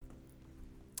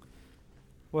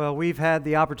Well, we've had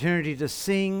the opportunity to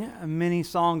sing many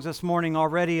songs this morning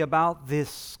already about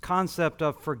this concept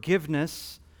of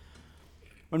forgiveness.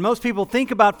 When most people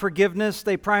think about forgiveness,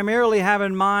 they primarily have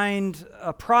in mind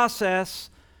a process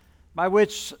by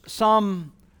which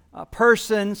some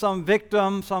person, some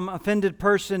victim, some offended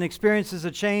person experiences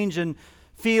a change in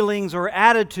feelings or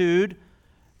attitude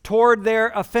toward their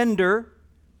offender.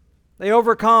 They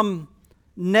overcome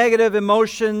negative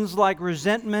emotions like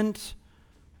resentment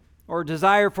or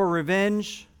desire for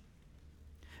revenge.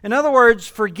 In other words,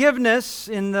 forgiveness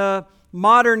in the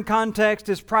modern context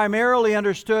is primarily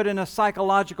understood in a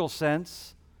psychological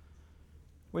sense.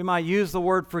 We might use the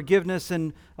word forgiveness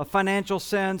in a financial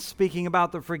sense, speaking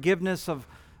about the forgiveness of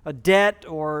a debt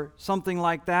or something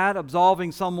like that,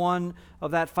 absolving someone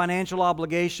of that financial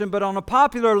obligation. But on a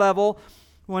popular level,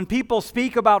 when people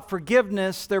speak about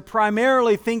forgiveness, they're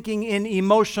primarily thinking in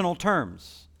emotional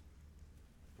terms.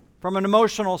 From an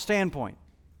emotional standpoint,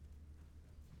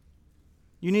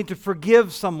 you need to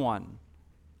forgive someone.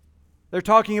 They're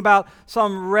talking about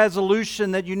some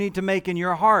resolution that you need to make in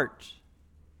your heart.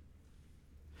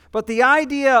 But the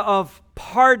idea of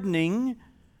pardoning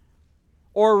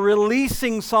or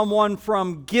releasing someone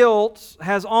from guilt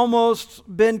has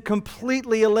almost been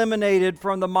completely eliminated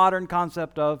from the modern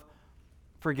concept of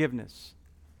forgiveness.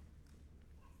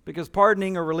 Because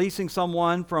pardoning or releasing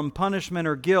someone from punishment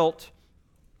or guilt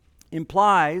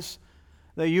implies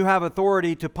that you have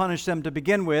authority to punish them to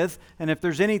begin with, and if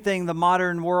there's anything the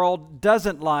modern world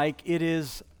doesn't like, it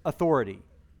is authority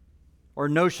or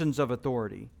notions of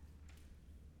authority.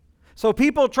 So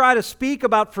people try to speak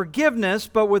about forgiveness,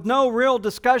 but with no real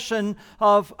discussion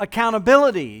of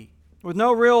accountability, with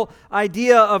no real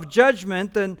idea of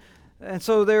judgment, and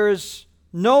so there is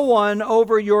no one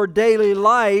over your daily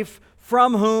life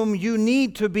from whom you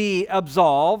need to be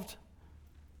absolved.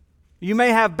 You may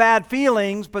have bad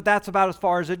feelings, but that's about as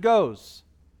far as it goes.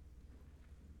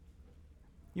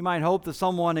 You might hope that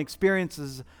someone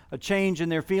experiences a change in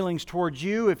their feelings towards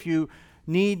you if you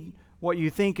need what you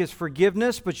think is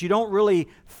forgiveness, but you don't really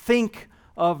think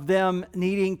of them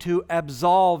needing to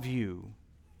absolve you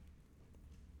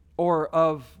or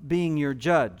of being your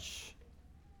judge,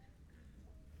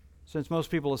 since most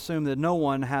people assume that no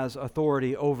one has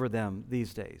authority over them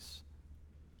these days.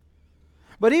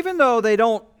 But even though they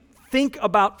don't think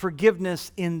about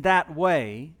forgiveness in that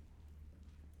way,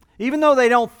 even though they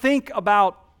don't think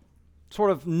about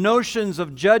sort of notions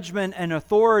of judgment and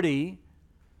authority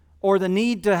or the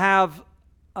need to have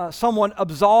someone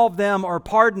absolve them or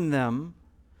pardon them,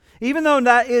 even though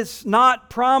that is not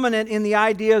prominent in the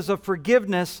ideas of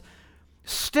forgiveness,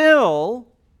 still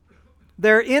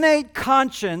their innate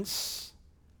conscience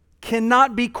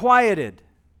cannot be quieted.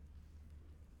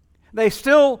 They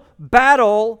still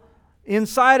battle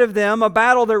inside of them, a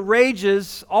battle that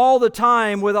rages all the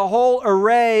time with a whole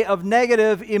array of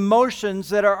negative emotions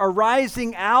that are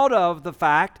arising out of the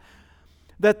fact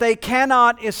that they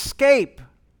cannot escape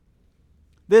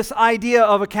this idea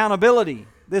of accountability,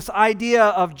 this idea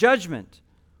of judgment.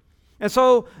 And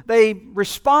so they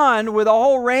respond with a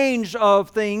whole range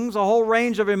of things, a whole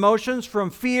range of emotions,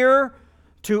 from fear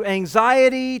to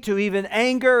anxiety to even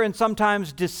anger and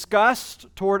sometimes disgust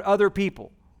toward other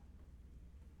people.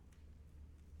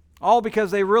 All because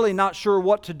they're really not sure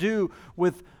what to do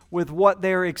with what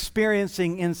they're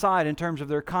experiencing inside in terms of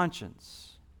their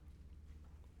conscience.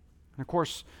 And of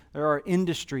course, there are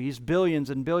industries, billions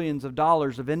and billions of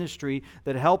dollars of industry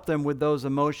that help them with those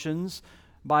emotions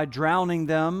by drowning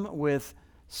them with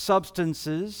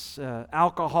substances,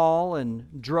 alcohol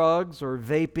and drugs or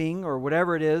vaping or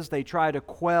whatever it is. They try to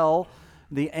quell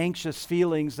the anxious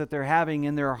feelings that they're having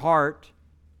in their heart.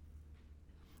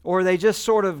 Or they just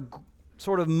sort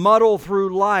of muddle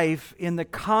through life in the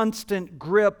constant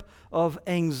grip of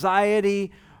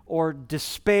anxiety or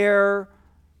despair,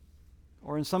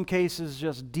 or in some cases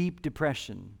just deep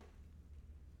depression.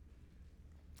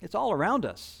 It's all around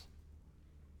us.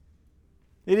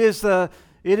 It is the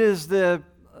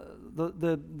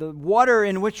water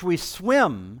in which we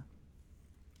swim.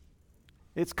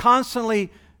 It's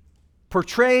constantly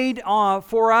portrayed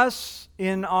for us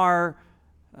in our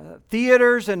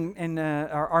theaters and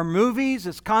our movies.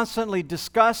 It's constantly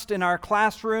discussed in our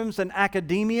classrooms and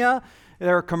academia.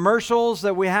 There are commercials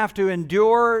that we have to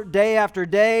endure day after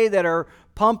day that are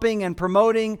pumping and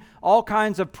promoting all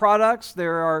kinds of products.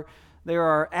 There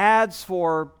are ads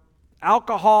for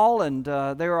alcohol, and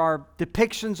there are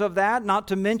depictions of that, not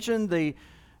to mention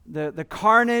the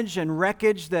carnage and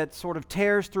wreckage that sort of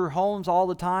tears through homes all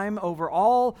the time over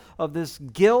all of this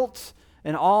guilt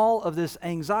and all of this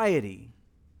anxiety.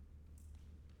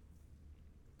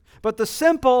 But the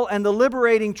simple and the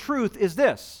liberating truth is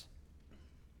this: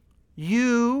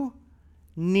 You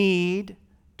need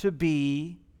to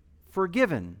be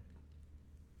forgiven.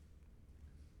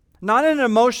 Not in an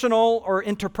emotional or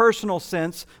interpersonal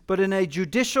sense, but in a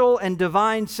judicial and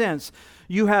divine sense.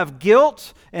 You have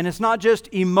guilt, and it's not just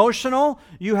emotional.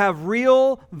 You have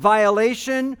real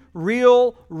violation,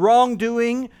 real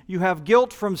wrongdoing. You have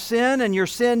guilt from sin, and your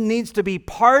sin needs to be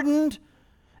pardoned,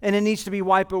 and it needs to be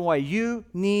wiped away. You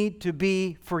need to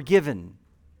be forgiven.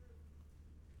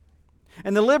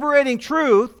 And the liberating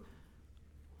truth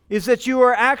is that you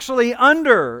are actually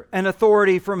under an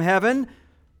authority from heaven,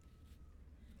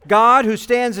 God, who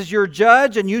stands as your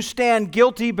judge, and you stand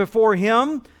guilty before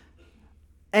Him.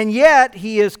 And yet,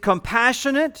 He is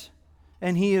compassionate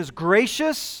and He is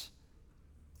gracious.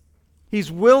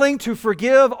 He's willing to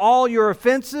forgive all your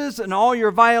offenses and all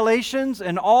your violations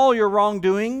and all your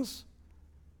wrongdoings.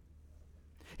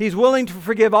 He's willing to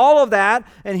forgive all of that,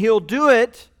 and He'll do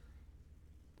it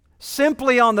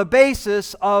simply on the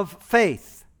basis of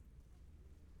faith.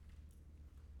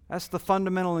 That's the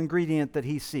fundamental ingredient that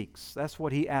He seeks. That's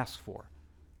what He asks for.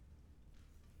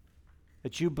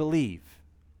 That you believe.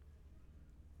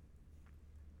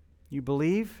 You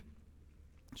believe,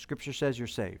 Scripture says you're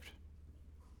saved.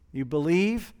 You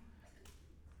believe,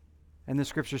 and the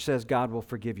Scripture says God will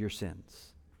forgive your sins.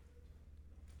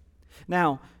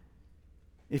 Now,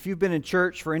 if you've been in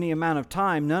church for any amount of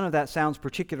time, none of that sounds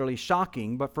particularly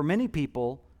shocking, but for many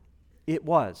people, it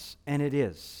was, and it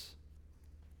is.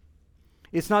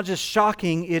 It's not just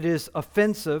shocking, it is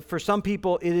offensive. For some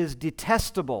people, it is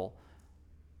detestable.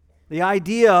 The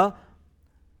idea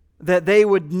that they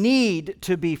would need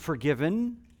to be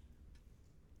forgiven,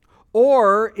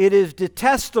 or it is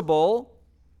detestable,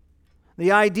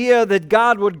 the idea that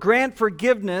God would grant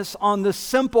forgiveness on the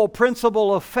simple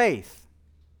principle of faith.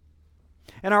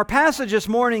 And our passage this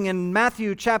morning in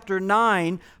Matthew chapter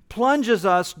 9 plunges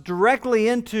us directly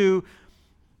into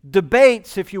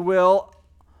debates, if you will,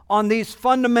 on these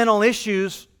fundamental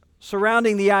issues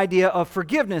surrounding the idea of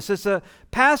forgiveness. It's a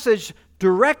passage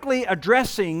directly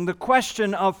addressing the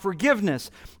question of forgiveness.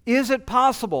 Is it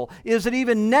possible? Is it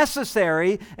even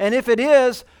necessary? And if it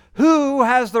is, who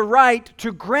has the right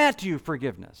to grant you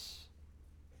forgiveness?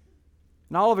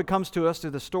 And all of it comes to us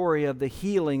through the story of the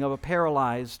healing of a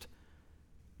paralyzed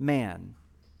man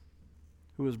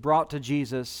who was brought to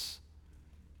Jesus,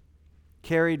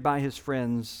 carried by his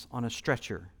friends on a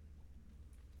stretcher.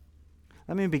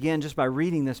 Let me begin just by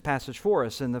reading this passage for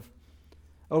us. In the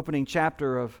opening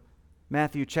chapter of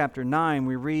Matthew chapter 9,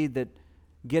 we read that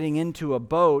getting into a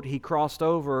boat, he crossed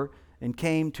over and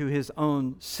came to his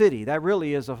own city. That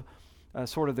really is a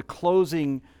sort of the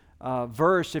closing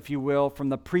verse, if you will, from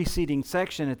the preceding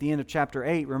section at the end of chapter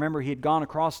 8. Remember, he had gone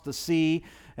across the sea,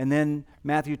 and then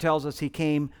Matthew tells us he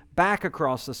came back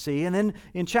across the sea. And then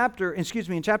in chapter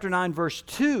 9, verse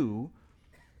 2,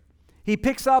 he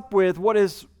picks up with what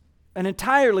is an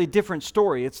entirely different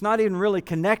story. It's not even really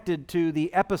connected to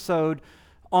the episode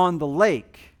on the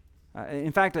lake.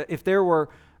 In fact, if there were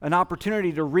an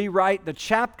opportunity to rewrite the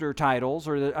chapter titles,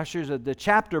 or the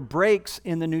chapter breaks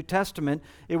in the New Testament,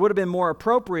 it would have been more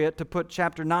appropriate to put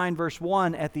chapter 9, verse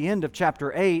 1 at the end of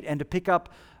chapter 8 and to pick up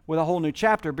with a whole new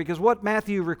chapter, because what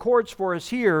Matthew records for us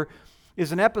here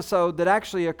is an episode that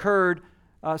actually occurred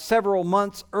several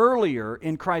months earlier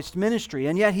in Christ's ministry.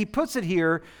 And yet he puts it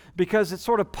here because it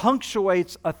sort of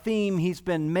punctuates a theme he's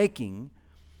been making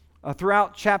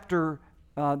throughout the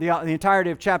entirety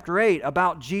of chapter 8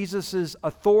 about Jesus'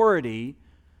 authority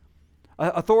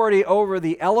over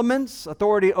the elements,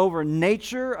 authority over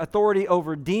nature, authority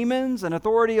over demons, and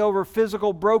authority over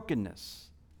physical brokenness.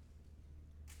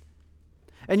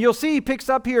 And you'll see he picks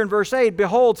up here in verse 8,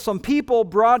 "Behold, some people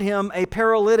brought him a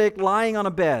paralytic lying on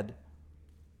a bed.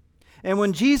 And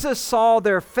when Jesus saw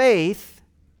their faith,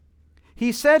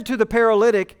 He said to the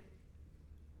paralytic,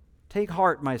 'Take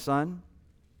heart, my son,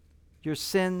 your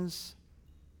sins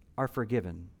are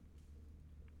forgiven.'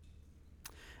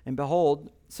 And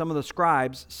behold, some of the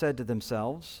scribes said to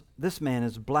themselves, 'This man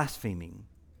is blaspheming.'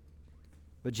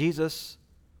 But Jesus,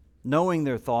 knowing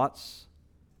their thoughts,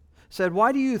 said,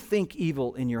 'Why do you think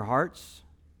evil in your hearts?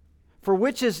 For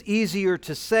which is easier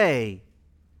to say,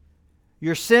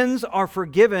 your sins are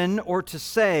forgiven, or to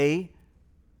say,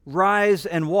 rise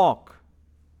and walk?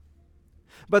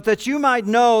 But that you might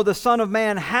know the Son of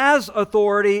Man has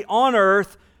authority on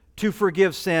earth to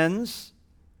forgive sins,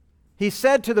 He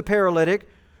said to the paralytic,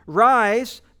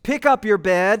 rise, pick up your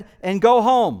bed, and go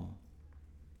home.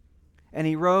 And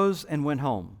he rose and went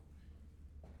home.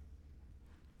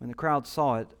 When the crowd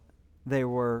saw it, they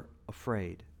were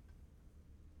afraid,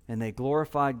 and they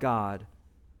glorified God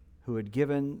who had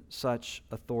given such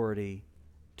authority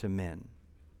to men."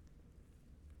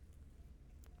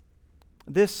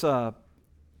 This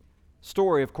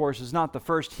story, of course, is not the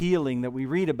first healing that we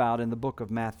read about in the book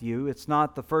of Matthew. It's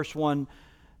not the first one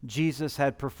Jesus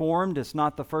had performed. It's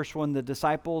not the first one the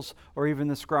disciples or even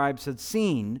the scribes had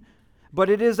seen. But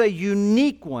it is a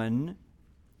unique one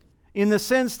in the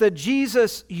sense that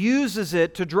Jesus uses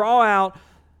it to draw out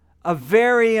a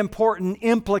very important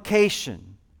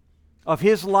implication of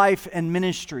his life and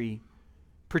ministry,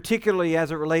 particularly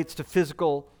as it relates to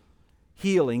physical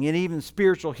healing and even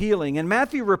spiritual healing. And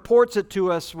Matthew reports it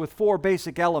to us with four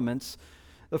basic elements.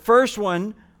 The first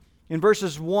one, in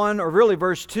verses 1, or really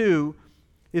verse 2,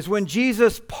 is when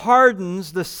Jesus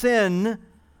pardons the sin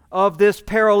of this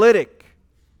paralytic.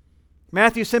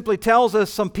 Matthew simply tells us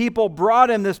some people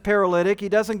brought him this paralytic. He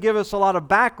doesn't give us a lot of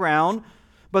background,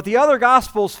 but the other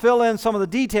Gospels fill in some of the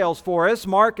details for us.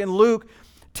 Mark and Luke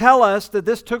tell us that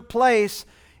this took place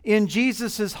in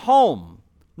Jesus' home.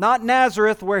 Not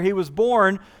Nazareth, where he was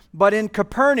born, but in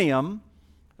Capernaum.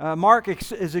 Mark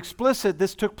is explicit,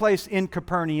 this took place in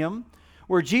Capernaum,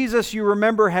 where Jesus, you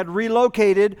remember, had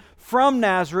relocated from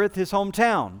Nazareth, his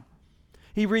hometown.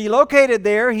 He relocated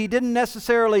there. He didn't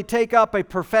necessarily take up a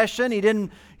profession. He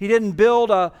didn't build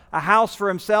a house for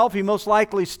himself. He most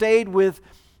likely stayed with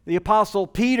the Apostle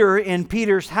Peter in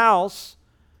Peter's house.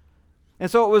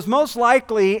 And so it was most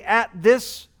likely at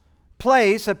this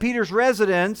place, at Peter's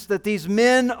residence, that these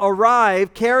men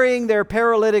arrived carrying their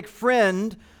paralytic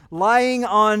friend lying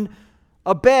on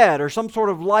a bed or some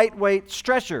sort of lightweight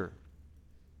stretcher.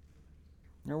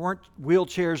 There weren't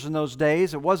wheelchairs in those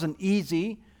days. It wasn't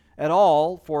easy at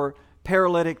all for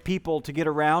paralytic people to get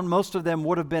around. Most of them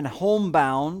would have been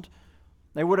homebound.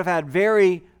 They would have had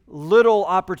very little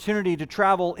opportunity to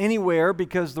travel anywhere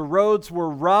because the roads were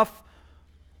rough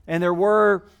and there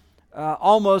were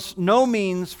almost no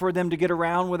means for them to get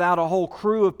around without a whole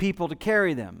crew of people to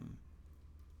carry them.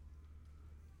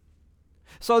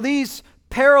 So these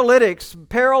paralytics,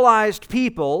 paralyzed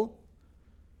people,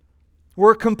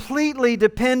 were completely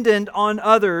dependent on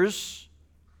others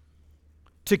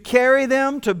to carry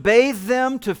them, to bathe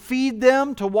them, to feed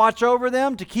them, to watch over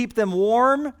them, to keep them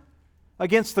warm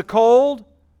against the cold,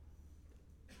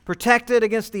 protected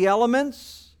against the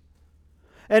elements.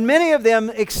 And many of them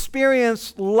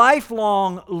experienced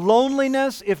lifelong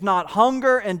loneliness, if not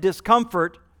hunger and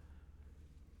discomfort,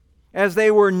 as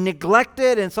they were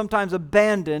neglected and sometimes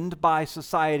abandoned by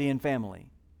society and family.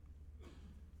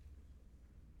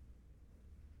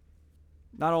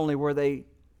 Not only were they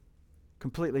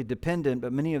completely dependent,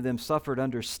 but many of them suffered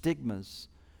under stigmas.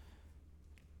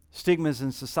 Stigmas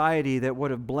in society that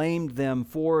would have blamed them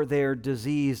for their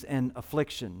disease and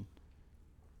affliction.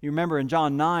 You remember in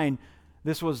John 9,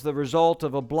 this was the result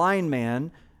of a blind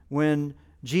man. When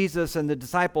Jesus and the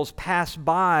disciples passed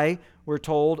by, we're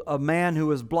told, a man who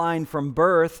was blind from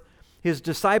birth. His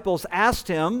disciples asked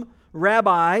him,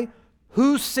 "Rabbi,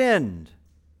 who sinned,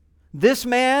 this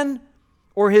man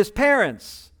or his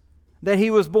parents, that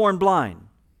he was born blind?"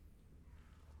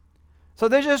 So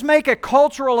they just make a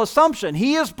cultural assumption.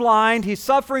 He is blind. He's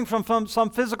suffering from some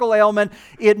physical ailment.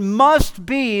 It must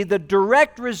be the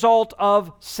direct result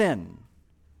of sin.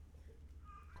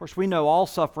 Of course, we know all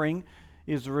suffering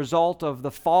is the result of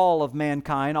the fall of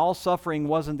mankind. All suffering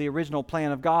wasn't the original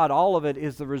plan of God. All of it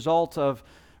is the result of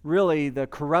really the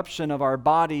corruption of our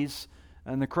bodies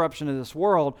and the corruption of this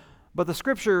world. But the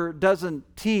Scripture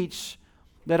doesn't teach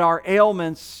that our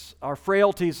ailments, our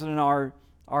frailties, and our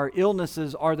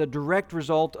illnesses are the direct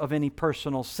result of any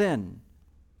personal sin.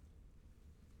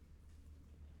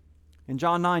 In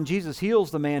John 9, Jesus heals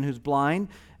the man who's blind,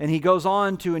 and he goes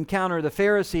on to encounter the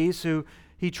Pharisees, who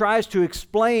he tries to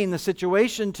explain the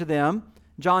situation to them.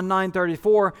 John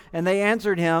 9:34, and they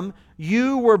answered him,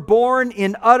 "You were born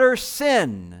in utter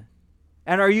sin,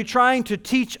 and are you trying to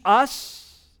teach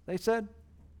us?" They said.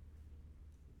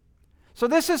 So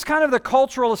this is kind of the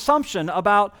cultural assumption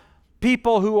about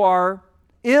people who are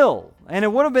ill. And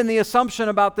it would have been the assumption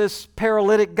about this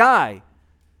paralytic guy.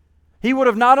 He would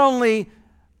have not only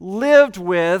lived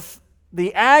with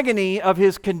the agony of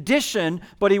his condition,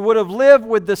 but he would have lived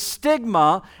with the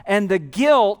stigma and the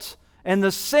guilt and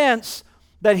the sense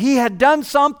that he had done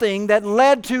something that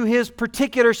led to his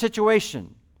particular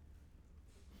situation.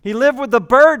 He lived with the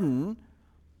burden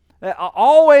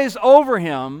always over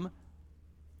him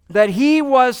that he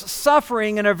was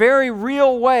suffering in a very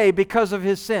real way because of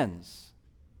his sins.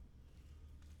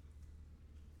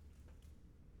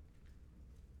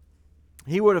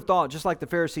 He would have thought, just like the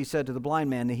Pharisee said to the blind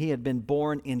man, that he had been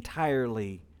born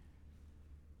entirely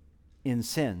in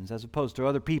sins, as opposed to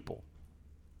other people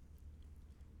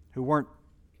who weren't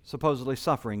supposedly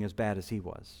suffering as bad as he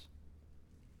was.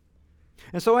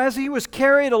 And so as he was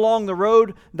carried along the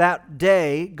road that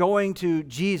day, going to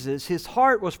Jesus, his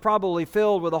heart was probably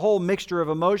filled with a whole mixture of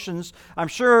emotions. I'm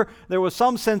sure there was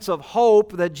some sense of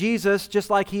hope that Jesus, just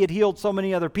like he had healed so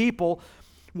many other people,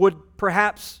 would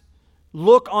perhaps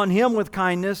look on him with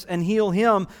kindness and heal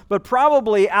him. But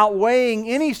probably outweighing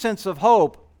any sense of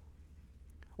hope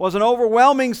was an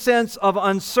overwhelming sense of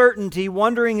uncertainty,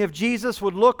 wondering if Jesus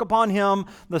would look upon him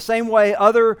the same way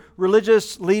other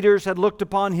religious leaders had looked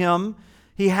upon him.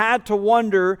 He had to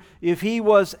wonder if he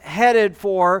was headed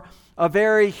for a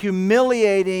very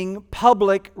humiliating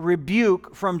public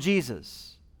rebuke from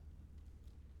Jesus.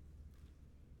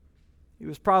 He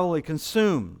was probably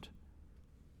consumed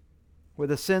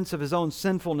with a sense of his own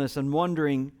sinfulness and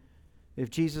wondering if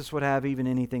Jesus would have even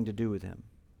anything to do with him.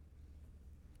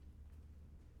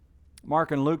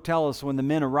 Mark and Luke tell us when the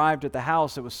men arrived at the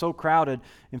house, it was so crowded.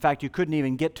 In fact, you couldn't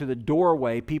even get to the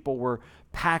doorway. People were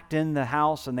packed in the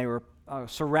house and they were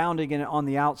surrounding it on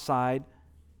the outside.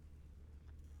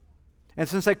 And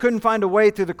since they couldn't find a way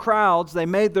through the crowds, they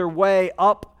made their way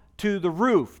up to the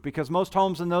roof, because most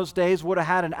homes in those days would have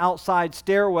had an outside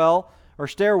stairwell or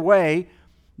stairway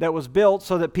that was built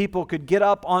so that people could get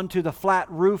up onto the flat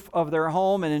roof of their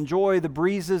home and enjoy the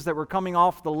breezes that were coming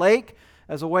off the lake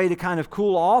as a way to kind of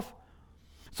cool off.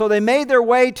 So they made their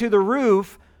way to the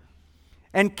roof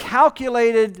and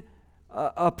calculated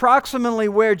approximately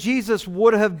where Jesus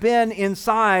would have been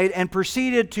inside, and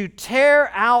proceeded to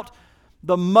tear out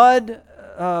the mud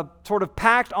sort of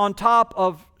packed on top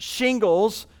of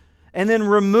shingles, and then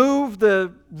remove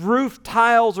the roof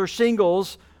tiles or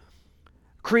shingles,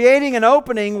 creating an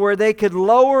opening where they could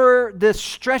lower this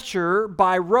stretcher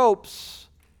by ropes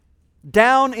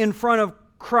down in front of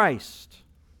Christ.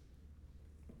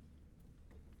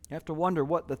 You have to wonder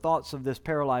what the thoughts of this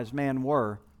paralyzed man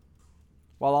were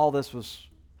while all this was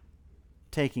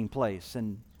taking place,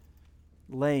 and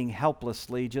laying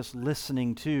helplessly, just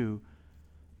listening to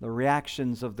the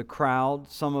reactions of the crowd,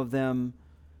 some of them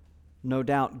no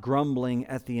doubt grumbling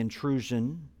at the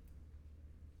intrusion.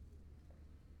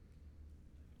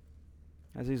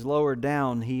 As he's lowered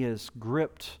down, he is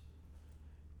gripped,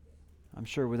 I'm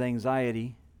sure, with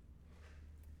anxiety,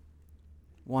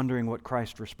 wondering what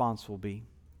Christ's response will be.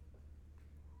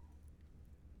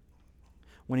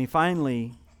 When he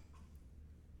finally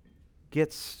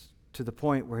gets to the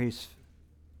point where he's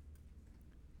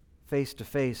face to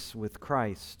face with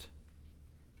Christ,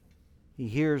 he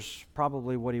hears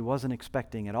probably what he wasn't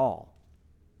expecting at all.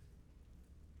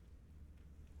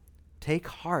 "Take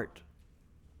heart,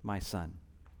 my son.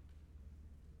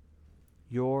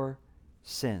 Your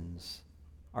sins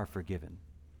are forgiven."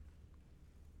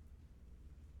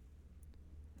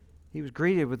 He was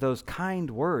greeted with those kind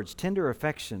words, tender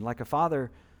affection, like a father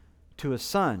to a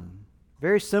son.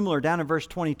 Very similar down in verse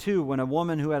 22, when a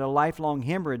woman who had a lifelong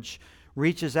hemorrhage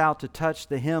reaches out to touch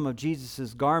the hem of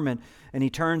Jesus' garment, and he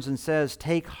turns and says,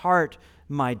 "Take heart,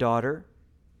 my daughter."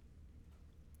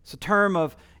 It's a term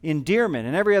of endearment.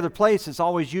 In every other place, it's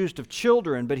always used of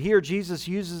children, but here Jesus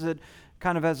uses it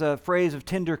kind of as a phrase of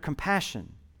tender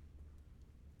compassion.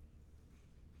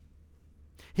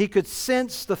 He could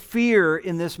sense the fear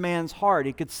in this man's heart.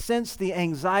 He could sense the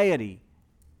anxiety.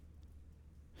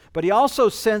 But he also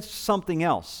sensed something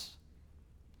else.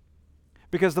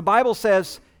 Because the Bible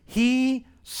says he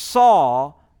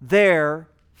saw their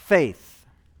faith.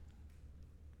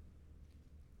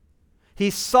 He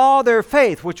saw their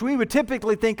faith, which we would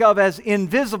typically think of as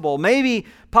invisible. Maybe,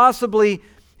 possibly,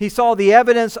 he saw the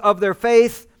evidence of their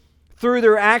faith through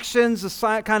their actions,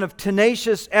 a kind of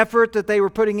tenacious effort that they were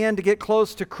putting in to get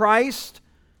close to Christ.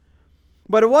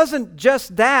 But it wasn't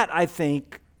just that, I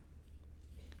think.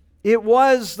 It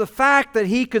was the fact that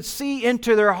he could see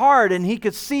into their heart, and he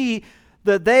could see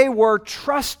that they were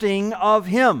trusting of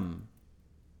him.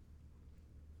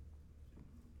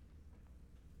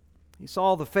 He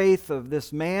saw the faith of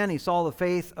this man. He saw the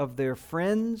faith of their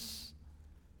friends.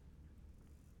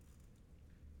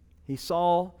 He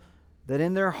saw that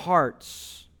in their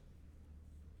hearts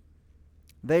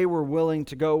they were willing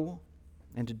to go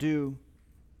and to do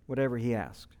whatever he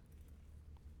asked.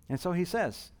 And so he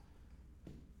says,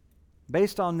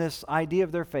 based on this idea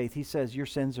of their faith, he says, "Your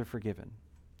sins are forgiven."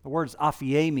 The word's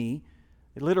aphiemi.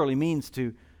 It literally means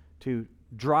to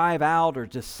drive out or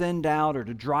to send out or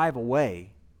to drive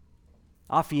away.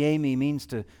 Aphiemi means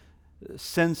to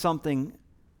send something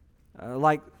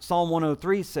like Psalm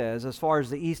 103 says, "As far as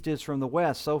the east is from the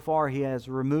west, so far he has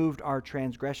removed our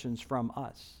transgressions from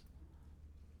us."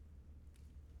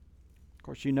 Of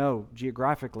course, you know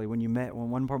geographically when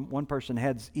one person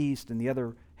heads east and the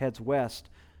other heads west,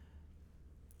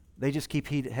 they just keep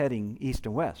heading east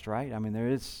and west, right? I mean, there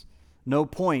is no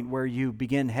point where you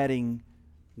begin heading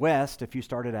west if you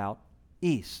started out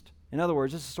east. In other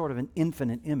words, this is sort of an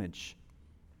infinite image.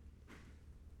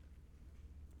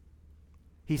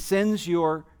 He sends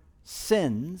your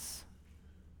sins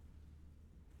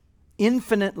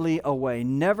infinitely away,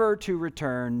 never to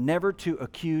return, never to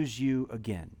accuse you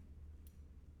again.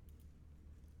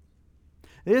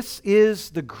 This is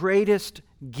the greatest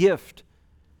gift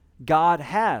God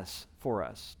has for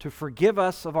us, to forgive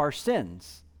us of our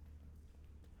sins.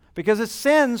 Because it's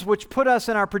sins which put us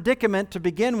in our predicament to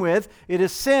begin with. It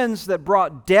is sins that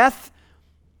brought death.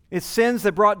 It's sins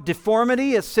that brought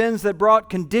deformity. It's sins that brought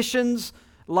conditions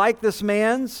like this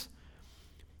man's.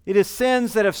 It is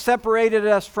sins that have separated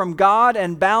us from God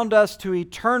and bound us to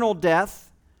eternal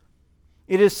death.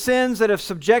 It is sins that have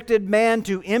subjected man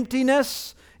to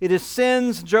emptiness. It is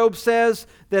sins, Job says,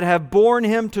 that have borne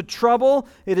him to trouble.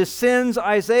 It is sins,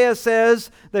 Isaiah says,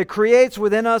 that creates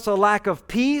within us a lack of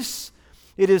peace.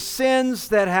 It is sins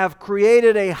that have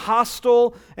created a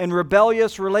hostile and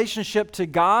rebellious relationship to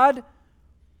God.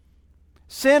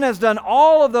 Sin has done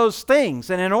all of those things,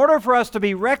 and in order for us to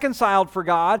be reconciled for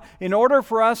God, in order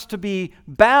for us to be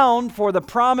bound for the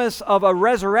promise of a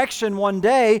resurrection one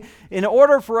day, in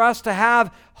order for us to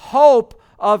have hope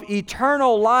of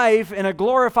eternal life in a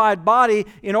glorified body,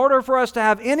 in order for us to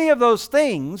have any of those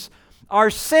things, our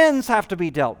sins have to be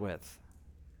dealt with.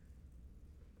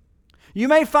 You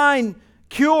may find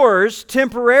cures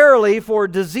temporarily for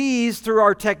disease through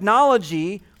our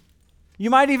technology. You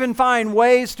might even find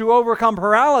ways to overcome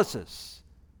paralysis.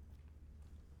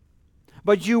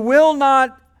 But you will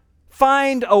not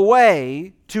find a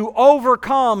way to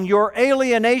overcome your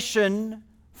alienation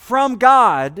from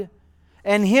God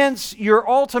and hence your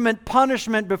ultimate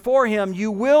punishment before Him. You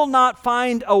will not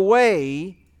find a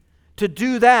way to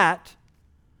do that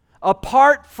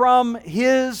apart from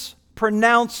His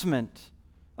pronouncement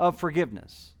of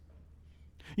forgiveness.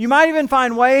 You might even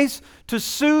find ways to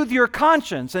soothe your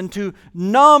conscience and to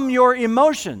numb your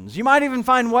emotions. You might even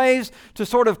find ways to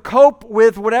sort of cope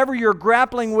with whatever you're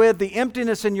grappling with, the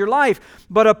emptiness in your life.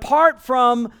 But apart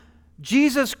from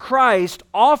Jesus Christ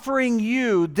offering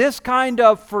you this kind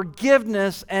of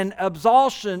forgiveness and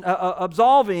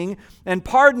absolving and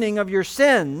pardoning of your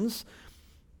sins,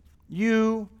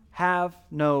 you have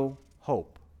no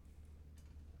hope.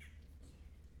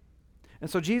 And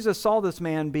so Jesus saw this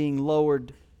man being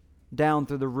lowered down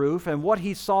through the roof, and what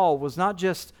he saw was not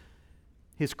just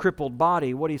his crippled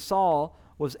body. What he saw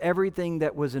was everything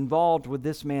that was involved with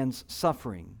this man's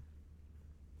suffering,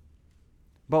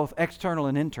 both external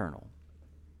and internal.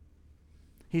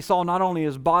 He saw not only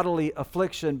his bodily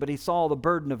affliction, but he saw the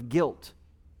burden of guilt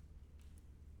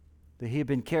that he had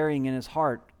been carrying in his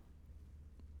heart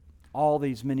all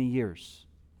these many years.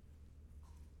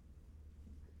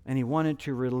 And he wanted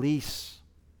to release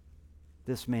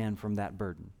this man from that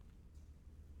burden.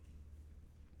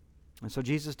 And so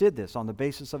Jesus did this on the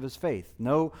basis of his faith.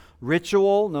 No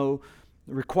ritual, no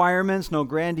requirements, no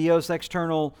grandiose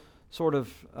external sort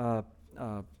of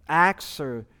acts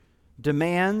or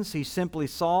demands. He simply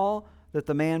saw that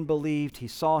the man believed, he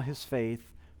saw his faith,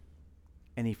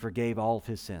 and he forgave all of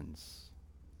his sins.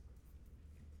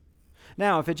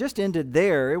 Now, if it just ended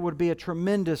there, it would be a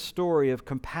tremendous story of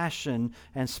compassion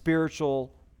and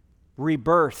spiritual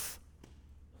rebirth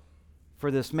for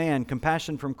this man,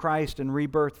 compassion from Christ and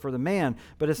rebirth for the man.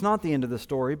 But it's not the end of the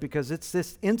story, because it's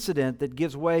this incident that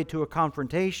gives way to a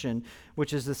confrontation,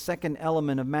 which is the second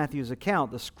element of Matthew's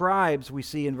account. The scribes, we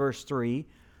see in verse 3,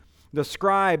 the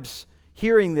scribes,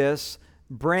 hearing this,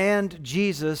 brand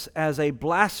Jesus as a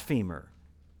blasphemer.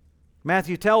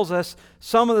 Matthew tells us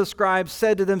some of the scribes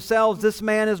said to themselves, "This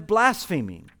man is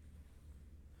blaspheming."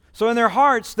 So in their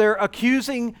hearts, they're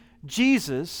accusing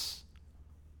Jesus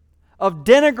of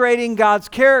denigrating God's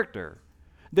character.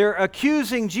 They're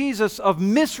accusing Jesus of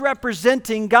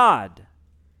misrepresenting God,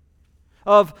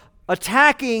 of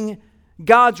attacking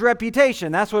God's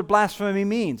reputation. That's what blasphemy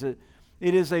means. It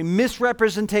is a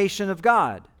misrepresentation of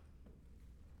God.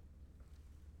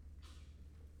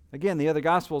 Again, the other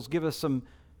Gospels give us some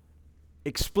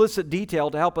explicit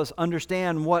detail to help us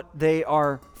understand what they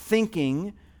are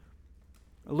thinking.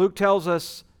 Luke tells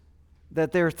us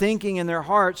that they're thinking in their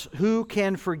hearts, who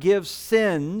can forgive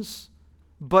sins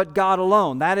but God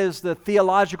alone? That is the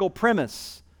theological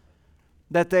premise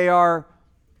that they are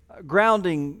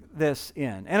grounding this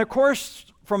in. And of course,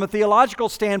 from a theological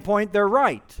standpoint, they're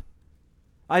right.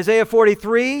 Isaiah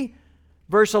 43,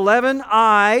 verse 11,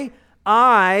 I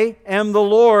am the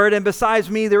Lord, and besides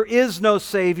me there is no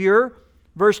Savior.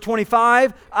 Verse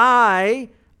 25, I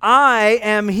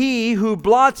am He who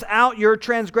blots out your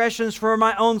transgressions for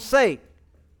my own sake.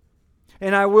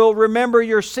 and I will remember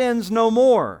your sins no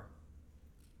more.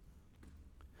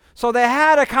 So they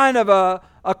had a kind of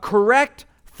a correct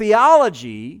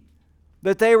theology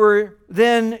that they were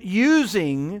then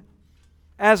using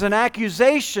as an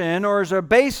accusation or as a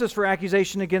basis for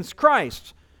accusation against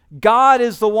Christ. God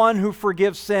is the one who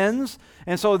forgives sins,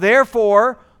 and so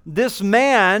therefore this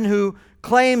man who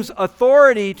claims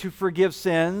authority to forgive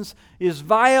sins is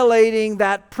violating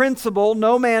that principle.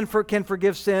 No man can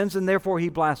forgive sins, and therefore he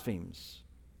blasphemes.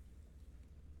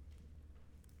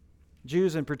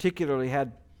 Jews in particularly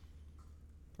had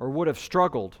or would have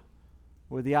struggled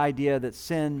with the idea that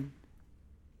sin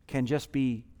can just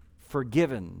be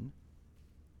forgiven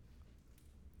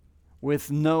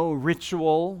with no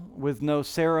ritual, with no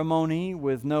ceremony,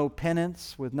 with no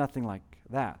penance, with nothing like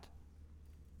that.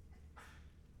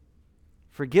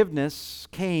 Forgiveness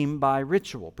came by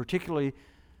ritual, particularly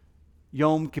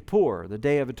Yom Kippur, the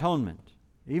Day of Atonement.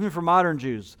 Even for modern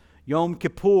Jews, Yom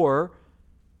Kippur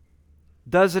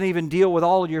doesn't even deal with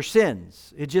all of your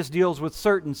sins. It just deals with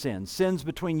certain sins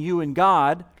between you and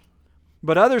God.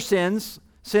 But other sins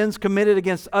committed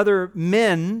against other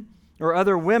men or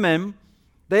other women,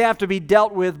 they have to be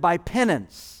dealt with by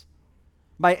penance,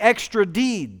 by extra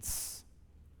deeds.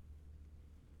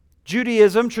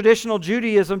 Traditional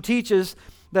Judaism teaches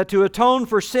that to atone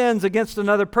for sins against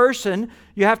another person,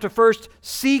 you have to first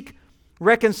seek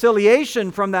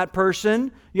reconciliation from that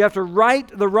person. You have to right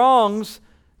the wrongs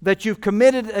that you've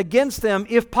committed against them,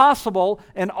 if possible,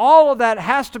 and all of that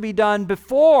has to be done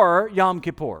before Yom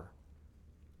Kippur.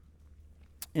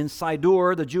 In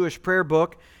Siddur, the Jewish prayer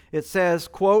book, it says,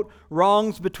 quote,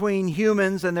 "Wrongs between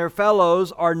humans and their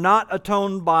fellows are not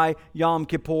atoned by Yom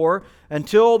Kippur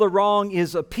until the wrong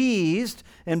is appeased,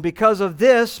 and because of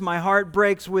this my heart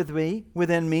breaks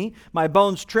within me, my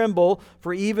bones tremble,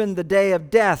 for even the day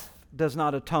of death does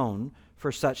not atone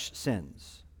for such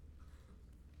sins."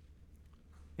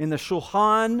 In the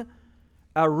Shulchan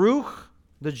Aruch,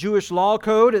 the Jewish law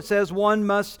code, it says one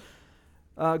must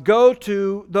go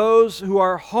to those who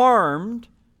are harmed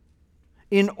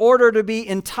in order to be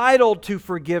entitled to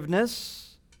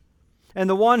forgiveness, and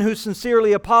the one who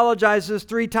sincerely apologizes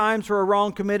 3 times for a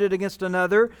wrong committed against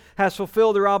another has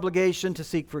fulfilled their obligation to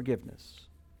seek forgiveness.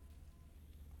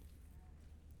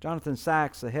 Jonathan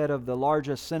Sacks, the head of the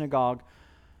largest synagogue,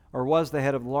 or was the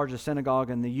head of the largest synagogue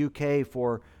in the UK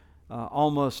for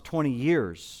almost 20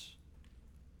 years.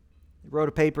 He wrote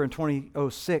a paper in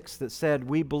 2006 that said,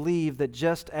 "We believe that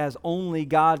just as only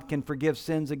God can forgive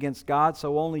sins against God,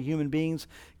 so only human beings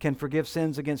can forgive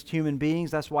sins against human beings.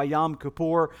 That's why Yom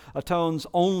Kippur atones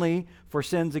only for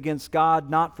sins against God,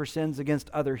 not for sins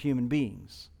against other human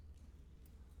beings."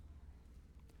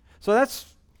 So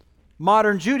that's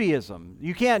modern Judaism.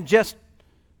 You can't just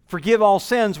forgive all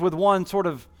sins with one sort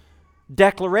of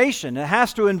declaration. It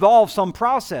has to involve some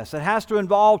process. It has to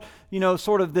involve,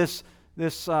 sort of this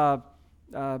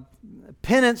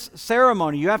penance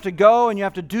ceremony. You have to go and you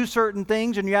have to do certain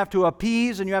things, and you have to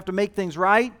appease and you have to make things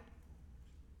right.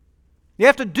 You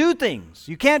have to do things.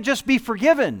 You can't just be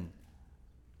forgiven.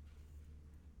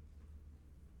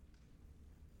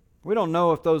 We don't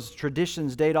know if those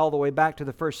traditions date all the way back to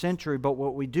the 1st century, but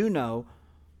what we do know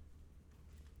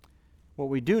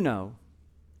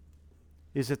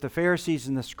is that the Pharisees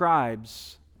and the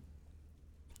scribes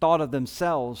thought of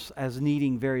themselves as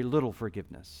needing very little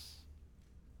forgiveness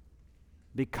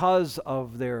because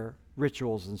of their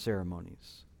rituals and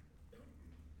ceremonies.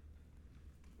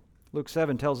 Luke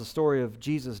 7 tells the story of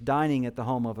Jesus dining at the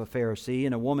home of a Pharisee,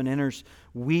 and a woman enters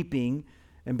weeping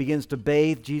and begins to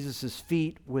bathe Jesus'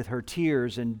 feet with her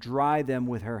tears and dry them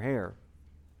with her hair.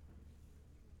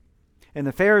 And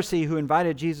the Pharisee who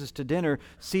invited Jesus to dinner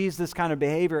sees this kind of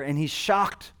behavior, and he's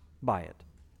shocked by it.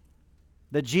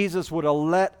 That Jesus would have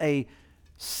let a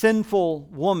sinful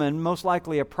woman, most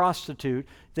likely a prostitute,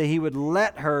 that he would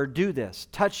let her do this,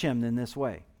 touch him in this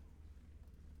way.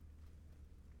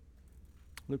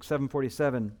 Luke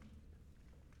 7:47,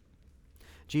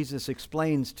 Jesus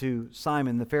explains to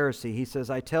Simon the Pharisee, he says,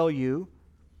 "I tell you,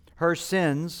 her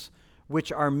sins,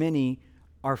 which are many,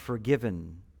 are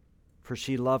forgiven, for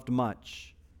she loved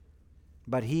much.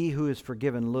 But he who is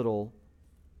forgiven little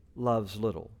loves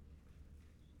little."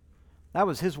 That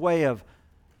was his way of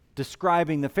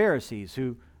describing the Pharisees,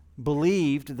 who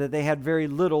believed that they had very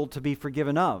little to be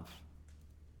forgiven of.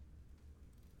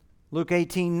 Luke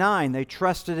 18:9, they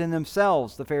trusted in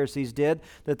themselves, the Pharisees did,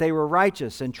 that they were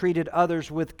righteous and treated others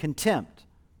with contempt.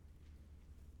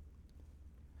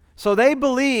 So they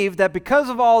believed that because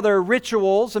of all their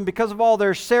rituals and because of all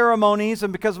their ceremonies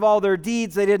and because of all their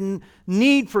deeds, they didn't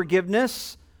need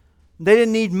forgiveness. They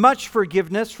didn't need much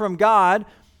forgiveness from God.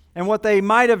 And what they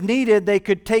might have needed, they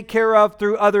could take care of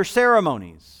through other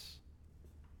ceremonies.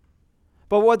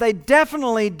 But what they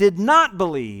definitely did not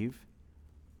believe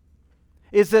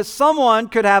is that someone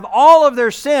could have all of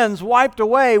their sins wiped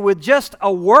away with just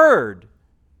a word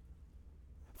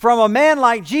from a man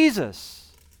like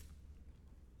Jesus,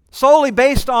 solely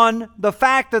based on the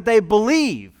fact that they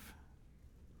believe.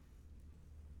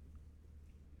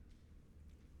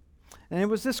 And it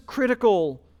was this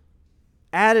critical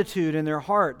attitude in their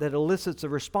heart that elicits a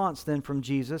response then from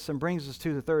Jesus and brings us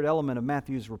to the third element of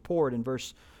Matthew's report in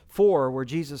verse 4, where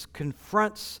Jesus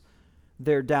confronts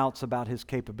their doubts about his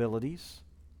capabilities.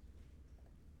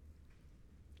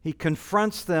 He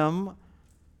confronts them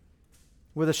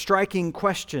with a striking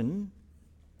question.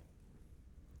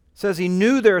 Says he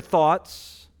knew their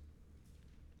thoughts,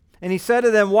 and he said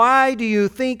to them, "Why do you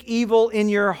think evil in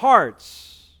your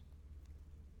hearts?"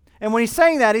 And when he's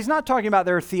saying that, he's not talking about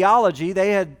their theology.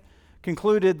 They had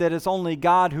concluded that it's only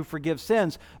God who forgives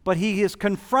sins. But he is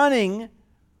confronting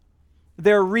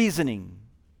their reasoning,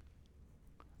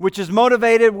 which is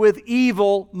motivated with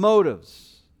evil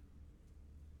motives.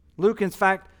 Luke, in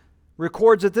fact,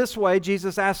 records it this way.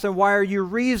 Jesus asked them, "Why are you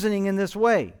reasoning in this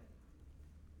way?"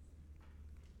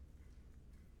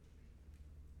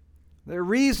 Their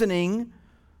reasoning,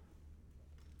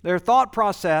 their thought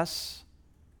process,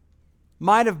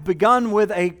 might have begun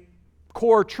with a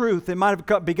core truth. It might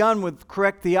have begun with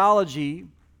correct theology,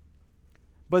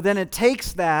 but then it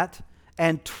takes that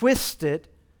and twists it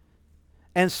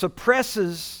and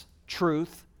suppresses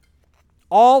truth,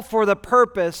 all for the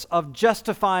purpose of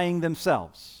justifying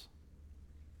themselves.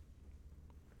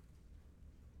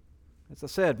 As I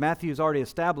said, Matthew's already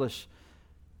established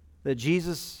that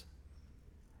Jesus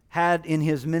had in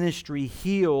his ministry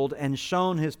healed and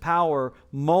shown his power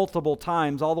multiple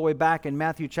times, all the way back in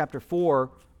Matthew chapter 4,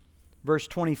 verse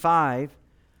 25.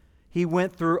 He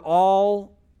went through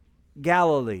all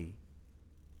Galilee,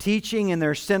 teaching in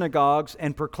their synagogues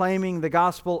and proclaiming the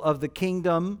gospel of the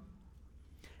kingdom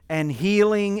and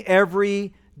healing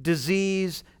every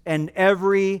disease and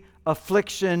every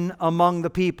affliction among the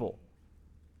people.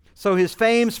 So his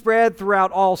fame spread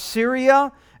throughout all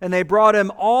Syria, and they brought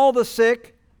him all the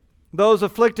sick, those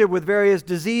afflicted with various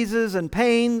diseases and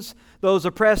pains, those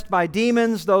oppressed by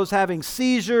demons, those having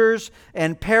seizures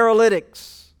and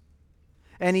paralytics.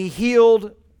 And he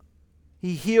healed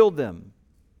them.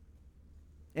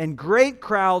 And great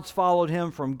crowds followed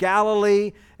him from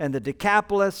Galilee and the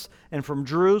Decapolis and from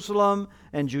Jerusalem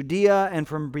and Judea and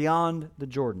from beyond the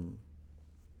Jordan.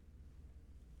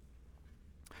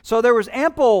 So there was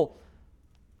ample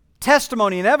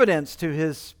testimony and evidence to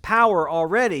his power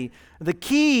already. The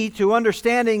key to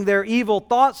understanding their evil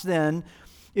thoughts then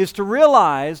is to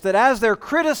realize that as they're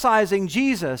criticizing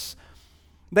Jesus,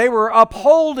 they were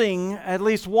upholding at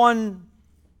least one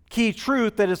key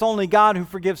truth, that it's only God who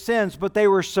forgives sins, but they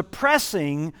were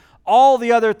suppressing all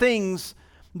the other things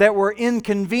that were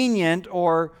inconvenient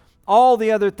or all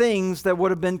the other things that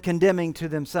would have been condemning to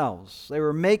themselves. They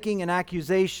were making an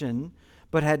accusation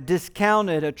but had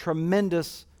discounted a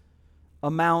tremendous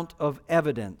amount of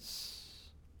evidence.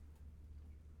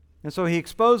 And so he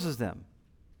exposes them.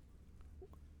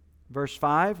 Verse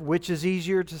 5, which is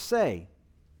easier to say?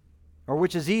 Or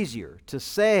which is easier? To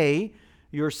say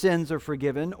your sins are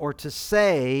forgiven, or to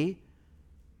say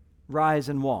rise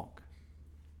and walk?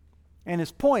 And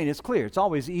his point is clear. It's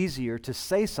always easier to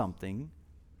say something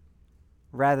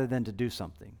rather than to do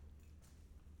something.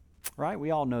 Right?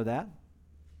 We all know that.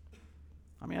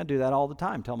 I mean, I do that all the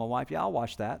time. Tell my wife, yeah, I'll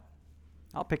wash that.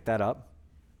 I'll pick that up.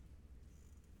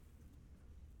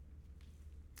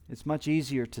 It's much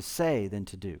easier to say than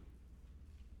to do.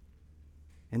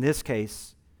 In this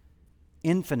case,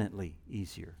 infinitely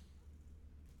easier.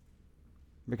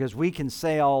 Because we can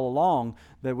say all along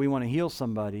that we want to heal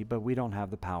somebody, but we don't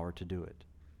have the power to do it.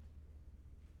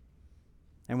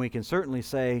 And we can certainly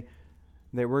say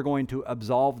that we're going to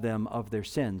absolve them of their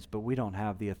sins, but we don't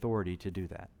have the authority to do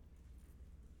that.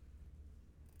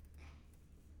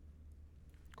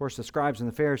 Of course, the scribes and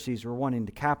the Pharisees were wanting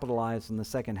to capitalize on the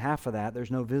second half of that. There's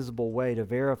no visible way to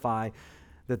verify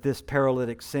that this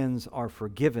paralytic's sins are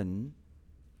forgiven.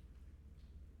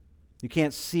 You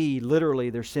can't see literally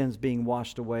their sins being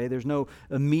washed away. There's no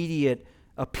immediate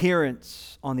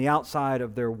appearance on the outside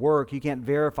of their work. You can't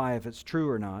verify if it's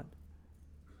true or not.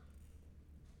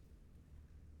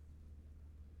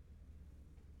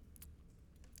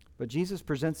 But Jesus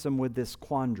presents them with this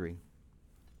quandary.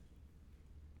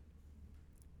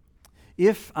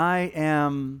 If I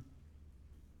am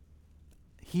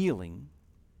healing,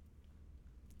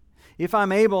 if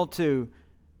I'm able to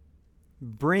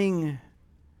bring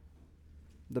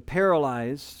the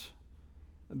paralyzed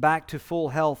back to full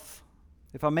health,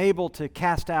 if I'm able to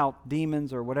cast out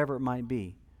demons or whatever it might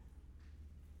be,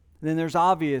 then there's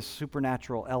obvious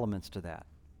supernatural elements to that.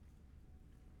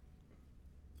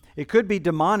 It could be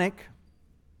demonically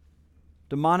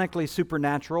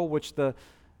supernatural, which the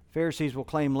Pharisees will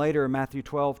claim later in Matthew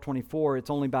 12:24. It's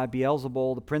only by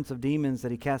Beelzebul, the prince of demons,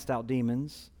 that he cast out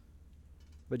demons.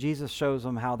 But Jesus shows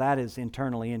them how that is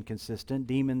internally inconsistent.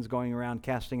 Demons going around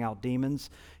casting out demons.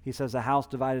 He says a house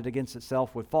divided against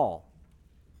itself would fall.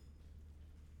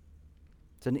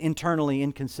 It's an internally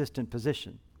inconsistent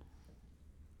position.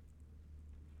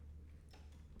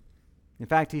 In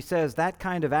fact, he says that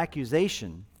kind of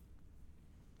accusation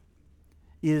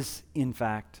is, in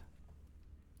fact,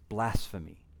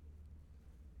 blasphemy.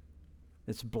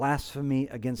 It's blasphemy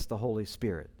against the Holy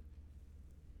Spirit.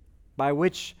 By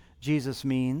which Jesus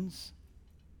means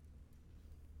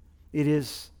it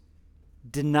is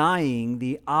denying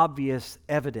the obvious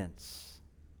evidence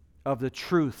of the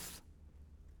truth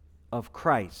of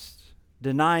Christ.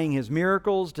 Denying His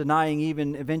miracles, denying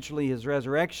even eventually His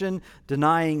resurrection,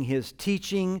 denying His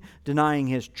teaching, denying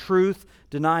His truth,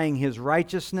 denying His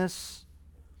righteousness.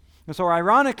 And so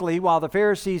ironically, while the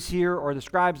Pharisees here, or the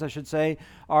scribes I should say,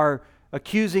 are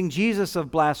accusing Jesus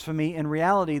of blasphemy, in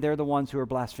reality they're the ones who are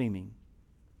blaspheming.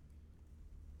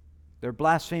 They're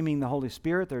blaspheming the Holy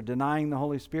Spirit, they're denying the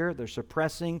Holy Spirit, they're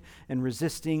suppressing and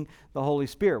resisting the Holy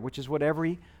Spirit, which is what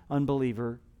every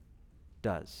unbeliever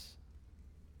does.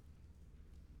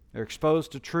 They're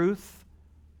exposed to truth,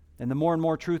 and the more and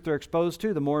more truth they're exposed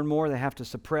to, the more and more they have to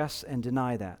suppress and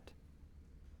deny that.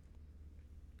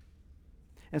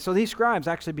 And so these scribes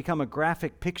actually become a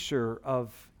graphic picture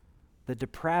of the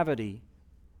depravity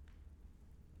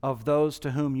of those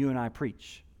to whom you and I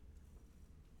preach.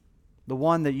 The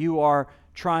one that you are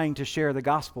trying to share the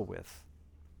gospel with.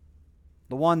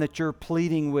 The one that you're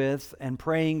pleading with and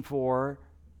praying for.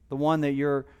 The one that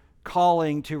you're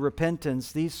calling to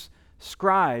repentance. These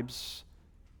scribes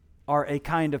are a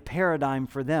kind of paradigm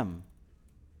for them.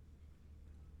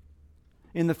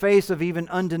 In the face of even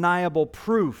undeniable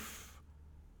proof,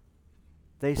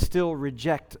 they still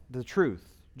reject the truth.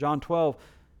 John 12,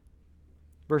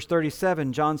 verse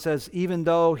 37, John says, even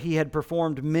though He had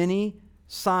performed many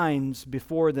signs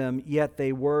before them, yet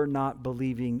they were not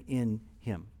believing in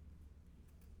Him.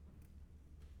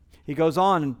 He goes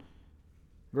on in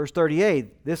verse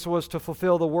 38, this was to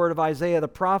fulfill the word of Isaiah the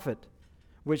prophet,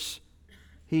 in which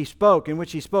he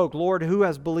spoke, Lord, who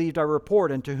has believed our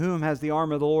report, and to whom has the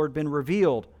arm of the Lord been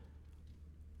revealed?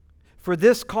 For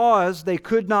this cause they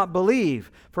could not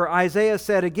believe. For Isaiah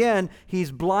said again,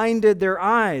 He's blinded their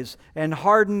eyes and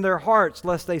hardened their hearts,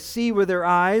 lest they see with their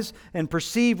eyes and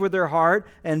perceive with their heart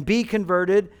and be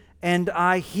converted, and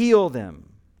I heal them.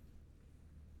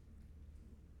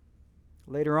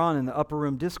 Later on in the upper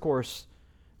room discourse,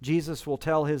 Jesus will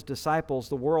tell His disciples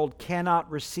the world cannot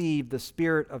receive the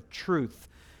Spirit of truth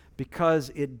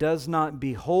because it does not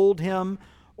behold Him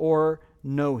or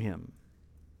know Him.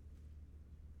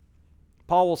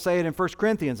 Paul will say it in 1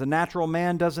 Corinthians, a natural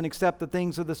man doesn't accept the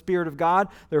things of the Spirit of God.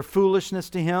 They're foolishness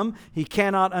to him. He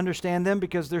cannot understand them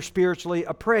because they're spiritually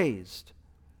appraised.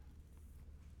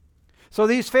 So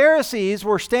these Pharisees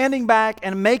were standing back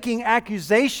and making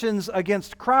accusations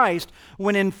against Christ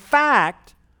when in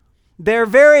fact their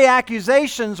very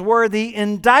accusations were the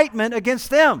indictment against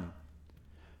them.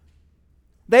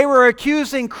 They were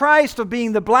accusing Christ of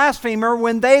being the blasphemer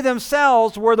when they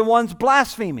themselves were the ones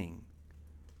blaspheming.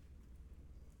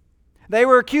 They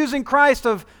were accusing Christ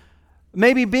of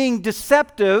maybe being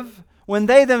deceptive when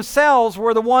they themselves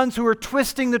were the ones who were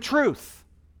twisting the truth.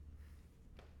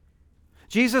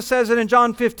 Jesus says it in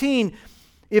John 15,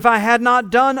 if I had not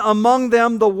done among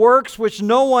them the works which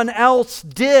no one else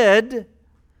did,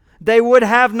 they would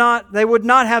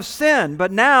not have sinned.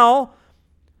 But now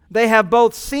they have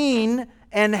both seen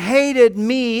and hated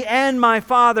me and my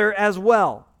Father as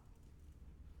well.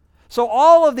 So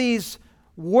all of these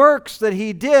works that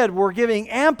He did were giving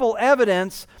ample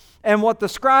evidence, and what the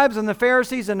scribes and the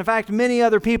Pharisees, and in fact many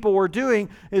other people were doing,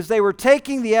 is they were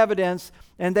taking the evidence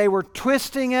and they were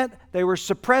twisting it, they were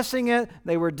suppressing it,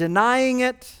 they were denying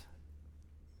it,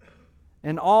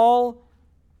 and all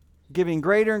giving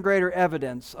greater and greater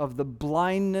evidence of the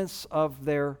blindness of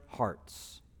their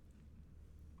hearts.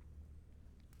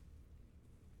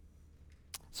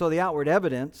 So the outward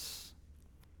evidence,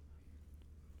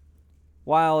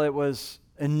 while it was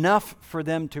enough for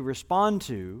them to respond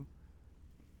to,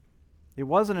 it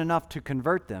wasn't enough to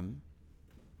convert them,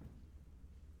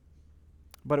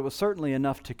 but it was certainly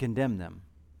enough to condemn them.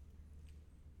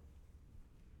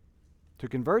 To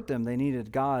convert them, they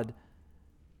needed God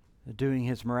doing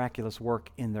His miraculous work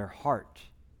in their heart.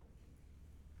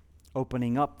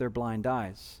 opening up their blind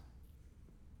eyes.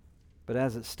 But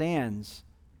as it stands,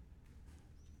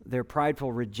 their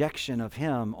prideful rejection of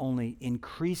Him only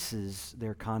increases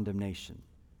their condemnation.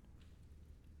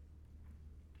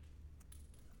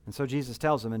 And so Jesus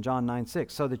tells them in John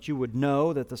 9:6, so that you would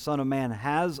know that the Son of Man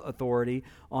has authority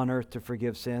on earth to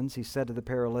forgive sins, He said to the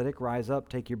paralytic, rise up,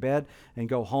 take your bed, and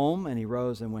go home. And he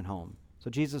rose and went home. So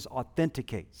Jesus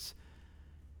authenticates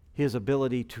His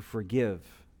ability to forgive,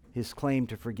 His claim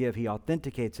to forgive. He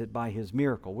authenticates it by His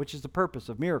miracle, which is the purpose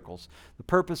of miracles. The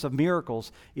purpose of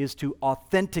miracles is to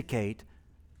authenticate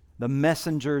the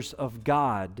messengers of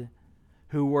God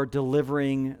who were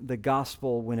delivering the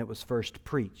gospel when it was first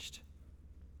preached.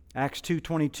 Acts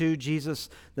 2:22, Jesus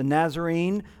the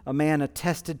Nazarene, a man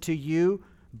attested to you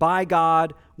by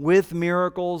God with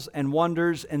miracles and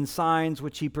wonders and signs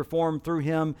which He performed through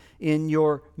Him in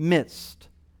your midst.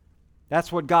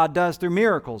 That's what God does through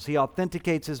miracles. He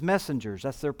authenticates His messengers.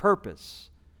 That's their purpose.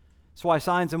 That's why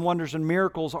signs and wonders and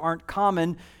miracles aren't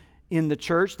common in the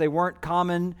church. They weren't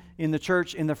common in the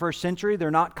church in the first century.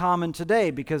 They're not common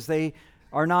today because they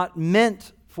are not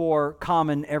meant for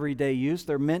common everyday use.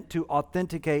 They're meant to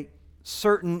authenticate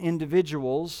certain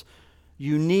individuals,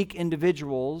 unique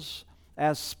individuals,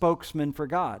 as spokesmen for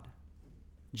God.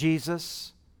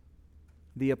 Jesus,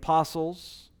 the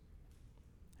apostles,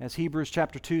 as Hebrews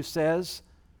chapter 2 says,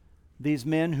 these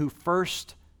men who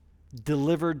first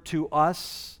delivered to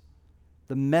us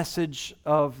the message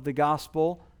of the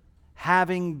gospel,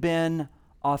 having been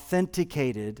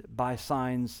authenticated by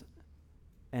signs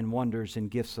and wonders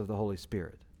and gifts of the Holy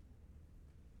Spirit.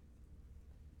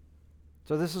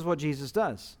 So this is what Jesus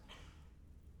does.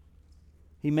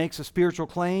 He makes a spiritual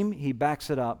claim, He backs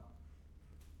it up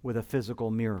with a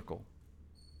physical miracle.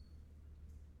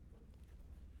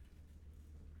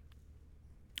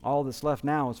 All that's left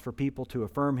now is for people to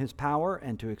affirm His power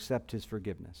and to accept His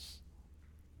forgiveness.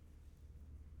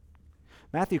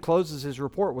 Matthew closes his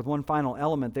report with one final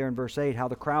element there in verse 8, how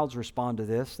the crowds respond to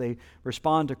this. They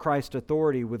respond to Christ's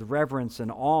authority with reverence and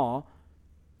awe.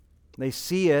 They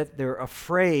see it, they're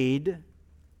afraid,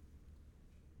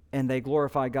 and they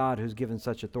glorify God who's given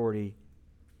such authority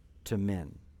to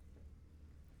men.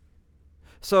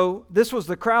 So this was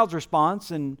the crowd's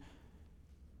response. In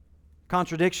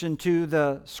contradiction to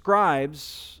the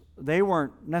scribes, they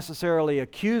weren't necessarily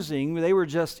accusing, they were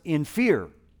just in fear.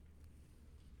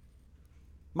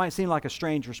 Might seem like a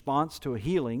strange response to a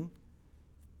healing,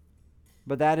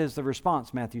 but that is the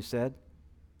response, Matthew said.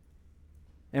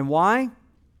 And why?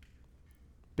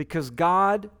 Because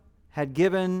God had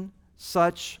given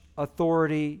such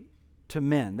authority to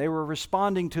men. They were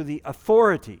responding to the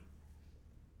authority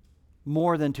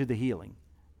more than to the healing.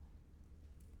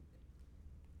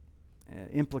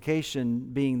 Implication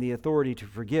being the authority to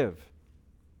forgive.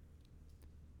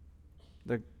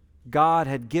 God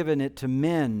had given it to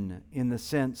men in the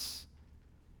sense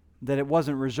that it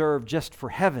wasn't reserved just for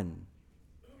heaven.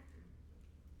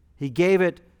 He gave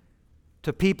it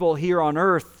to people here on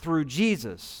earth through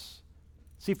Jesus.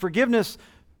 See, forgiveness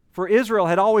for Israel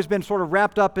had always been sort of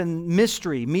wrapped up in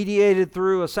mystery, mediated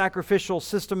through a sacrificial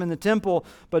system in the temple,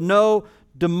 but no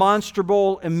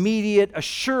demonstrable, immediate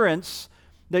assurance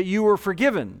that you were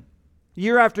forgiven.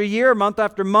 Year after year, month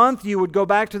after month, you would go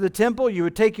back to the temple, you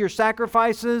would take your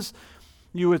sacrifices,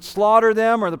 you would slaughter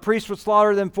them, or the priest would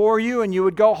slaughter them for you, and you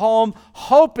would go home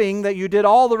hoping that you did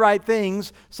all the right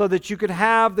things so that you could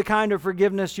have the kind of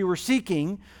forgiveness you were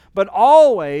seeking, but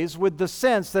always with the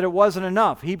sense that it wasn't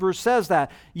enough. Hebrews says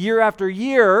that. Year after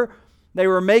year, they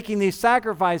were making these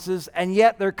sacrifices, and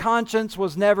yet their conscience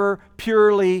was never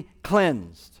purely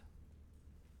cleansed.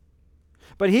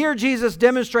 But here Jesus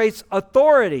demonstrates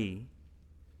authority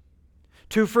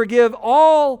to forgive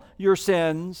all your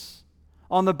sins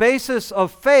on the basis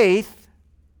of faith,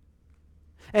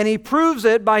 and He proves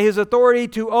it by His authority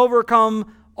to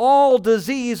overcome all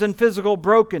disease and physical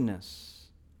brokenness.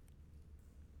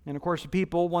 And of course, the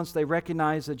people, once they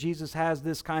recognize that Jesus has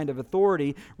this kind of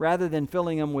authority, rather than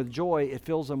filling them with joy, it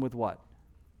fills them with what?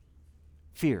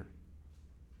 Fear.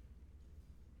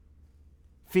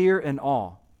 Fear and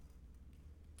awe.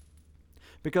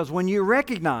 Because when you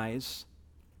recognize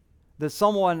that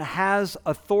someone has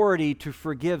authority to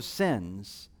forgive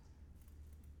sins,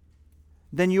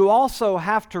 then you also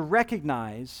have to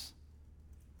recognize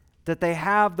that they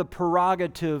have the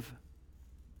prerogative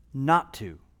not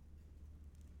to.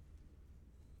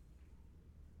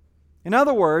 In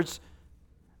other words,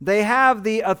 they have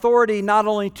the authority not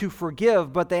only to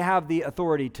forgive, but they have the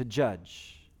authority to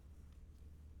judge.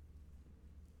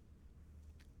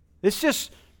 It's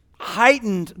just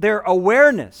heightened their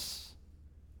awareness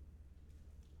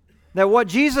that what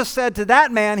Jesus said to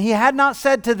that man, he had not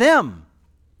said to them.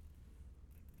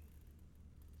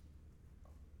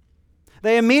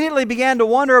 They immediately began to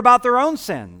wonder about their own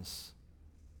sins.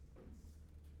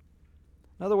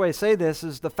 Another way to say this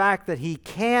is the fact that he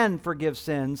can forgive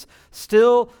sins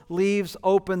still leaves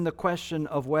open the question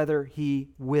of whether he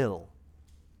will.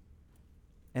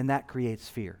 And that creates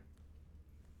fear.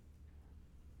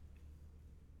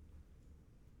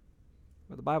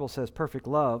 But the Bible says perfect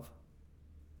love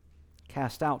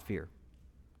casts out fear,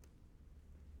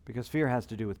 because fear has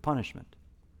to do with punishment.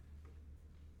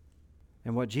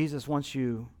 And what Jesus wants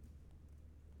you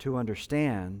to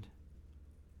understand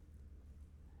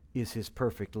is his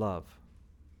perfect love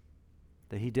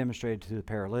that he demonstrated to the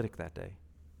paralytic that day.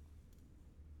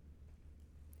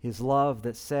 His love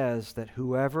that says that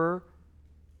whoever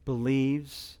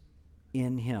believes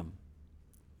in him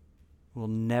will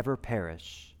never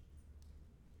perish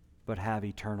but have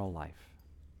eternal life.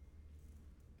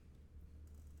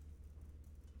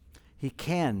 He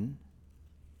can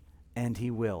and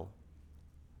he will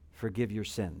forgive your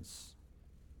sins.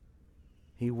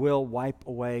 He will wipe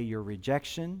away your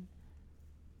rejection,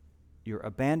 your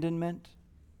abandonment,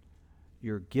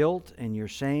 your guilt and your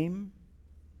shame.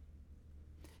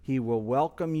 He will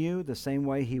welcome you the same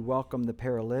way he welcomed the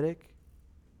paralytic.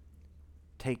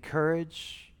 Take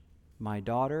courage, my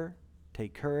daughter.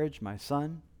 Take courage, my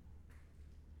son.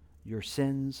 Your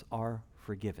sins are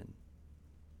forgiven.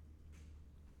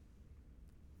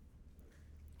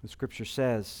 The Scripture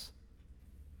says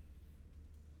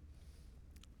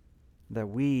that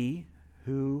we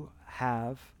who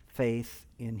have faith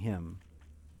in him,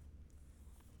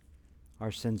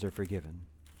 our sins are forgiven.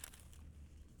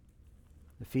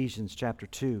 Ephesians chapter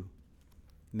 2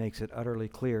 makes it utterly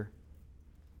clear.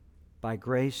 By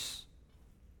grace,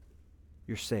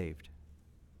 you're saved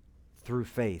through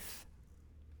faith.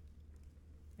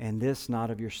 And this not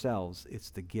of yourselves,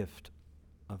 it's the gift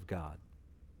of God.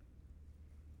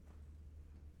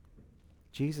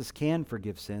 Jesus can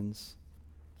forgive sins,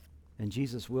 and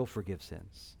Jesus will forgive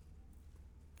sins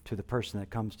to the person that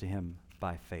comes to him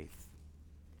by faith.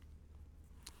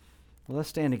 Well, let's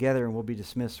stand together and we'll be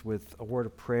dismissed with a word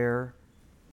of prayer.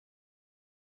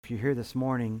 If you're here this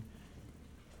morning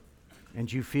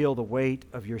and you feel the weight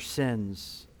of your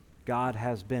sins, God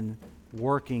has been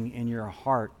working in your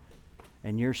heart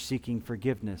and you're seeking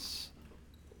forgiveness,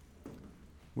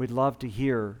 we'd love to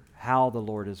hear how the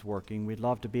Lord is working. We'd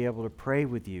love to be able to pray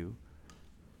with you,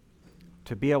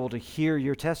 to be able to hear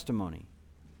your testimony,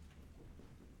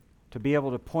 to be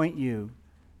able to point you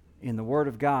in the Word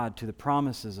of God to the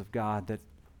promises of God that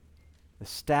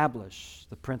establish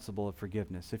the principle of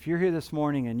forgiveness. If you're here this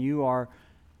morning and you are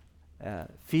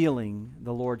feeling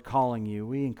the Lord calling you,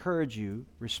 we encourage you,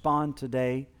 respond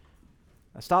today.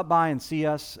 Stop by and see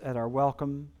us at our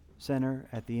Welcome Center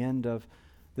at the end of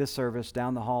this service,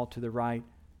 down the hall to the right.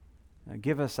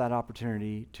 Give us that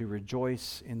opportunity to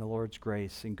rejoice in the Lord's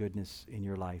grace and goodness in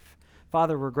your life.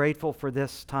 Father, we're grateful for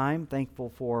this time, thankful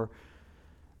for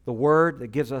the Word that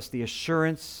gives us the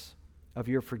assurance of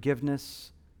your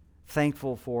forgiveness,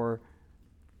 thankful for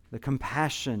the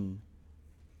compassion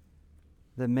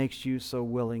that makes you so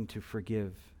willing to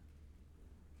forgive.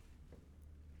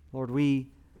 Lord, we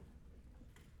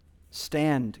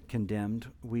stand condemned.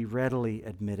 We readily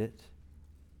admit it.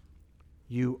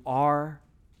 You are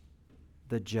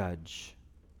the judge.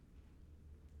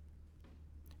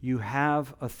 You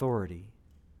have authority,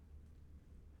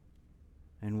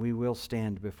 and we will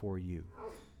stand before you.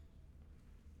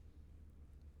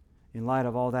 In light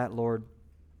of all that, Lord,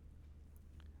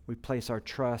 we place our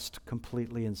trust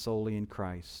completely and solely in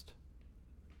Christ,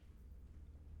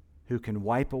 who can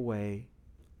wipe away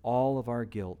all of our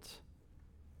guilt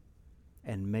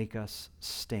and make us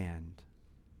stand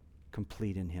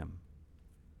complete in him.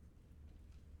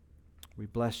 We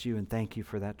bless you and thank you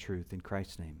for that truth. In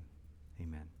Christ's name,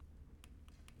 amen.